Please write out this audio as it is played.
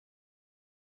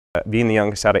Being the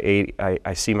youngest out of 8,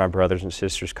 I see my brothers and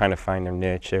sisters kind of find their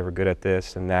niche. They were good at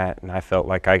this and that, and I felt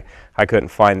like I couldn't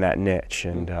find that niche.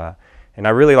 And I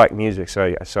really like music,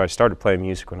 so I started playing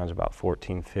music when I was about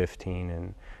 14, 15,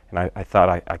 and I thought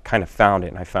I kind of found it,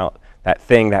 and I found that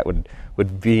thing that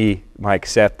would be my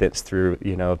acceptance through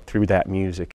that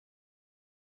music.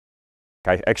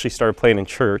 I actually started playing in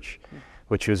church,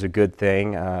 which was a good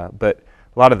thing, but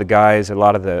a lot of the guys, a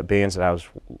lot of the bands that I was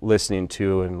listening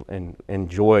to and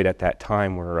enjoyed at that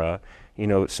time were,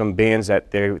 some bands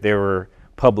that they were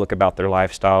public about their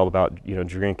lifestyle, about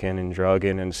drinking and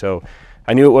drugging, and so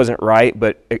I knew it wasn't right,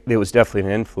 but it was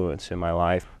definitely an influence in my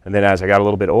life. And then as I got a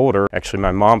little bit older, actually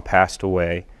my mom passed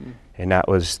away, and that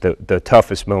was the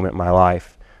toughest moment in my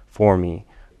life for me.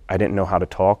 I didn't know how to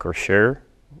talk or share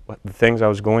the things I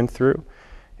was going through,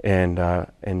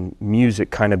 and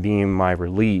music kind of being my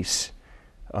release.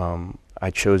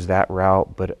 I chose that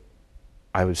route, but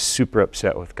I was super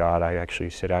upset with God. I actually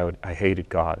said I hated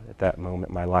God at that moment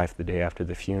in my life, the day after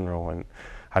the funeral, and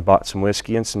I bought some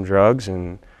whiskey and some drugs,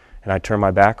 and I turned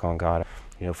my back on God.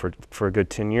 For a good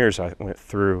 10 years, I went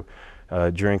through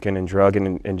drinking and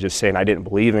drugging and just saying I didn't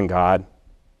believe in God,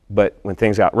 but when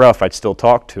things got rough, I'd still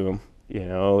talk to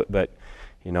Him, but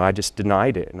I just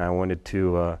denied it, and I wanted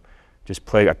to just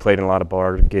play. I played in a lot of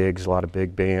bar gigs, a lot of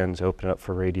big bands, opened up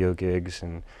for radio gigs,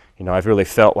 and I've really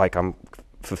felt like I'm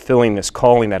fulfilling this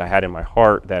calling that I had in my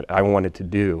heart that I wanted to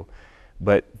do.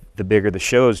 But the bigger the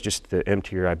shows, just the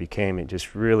emptier I became. It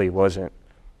just really wasn't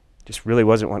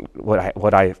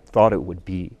what I thought it would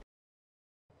be.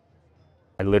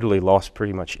 I literally lost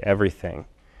pretty much everything,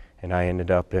 and I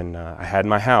ended up I had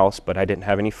my house, but I didn't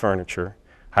have any furniture.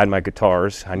 I had my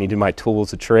guitars. I needed my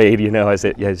tools of trade,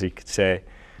 as you could say.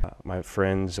 My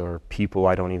friends or people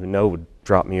I don't even know would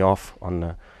drop me off on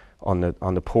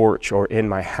the porch or in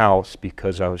my house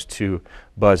because I was too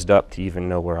buzzed up to even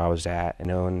know where I was at,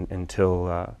 until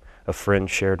a friend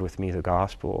shared with me the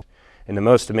gospel. And the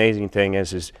most amazing thing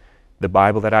is the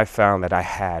Bible that I found that I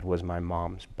had was my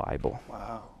mom's Bible.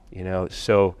 Wow.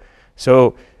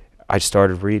 So I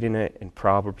started reading it. In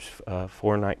Proverbs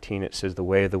 4:19, it says, "The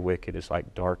way of the wicked is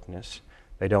like darkness.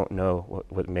 They don't know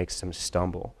what makes them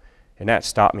stumble." And that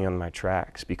stopped me on my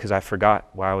tracks because I forgot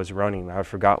why I was running. I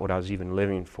forgot what I was even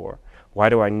living for. Why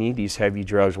do I need these heavy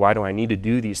drugs? Why do I need to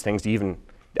do these things to even,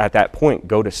 at that point,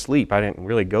 go to sleep? I didn't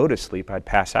really go to sleep. I'd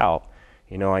pass out.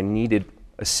 I needed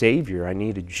a Savior. I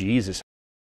needed Jesus.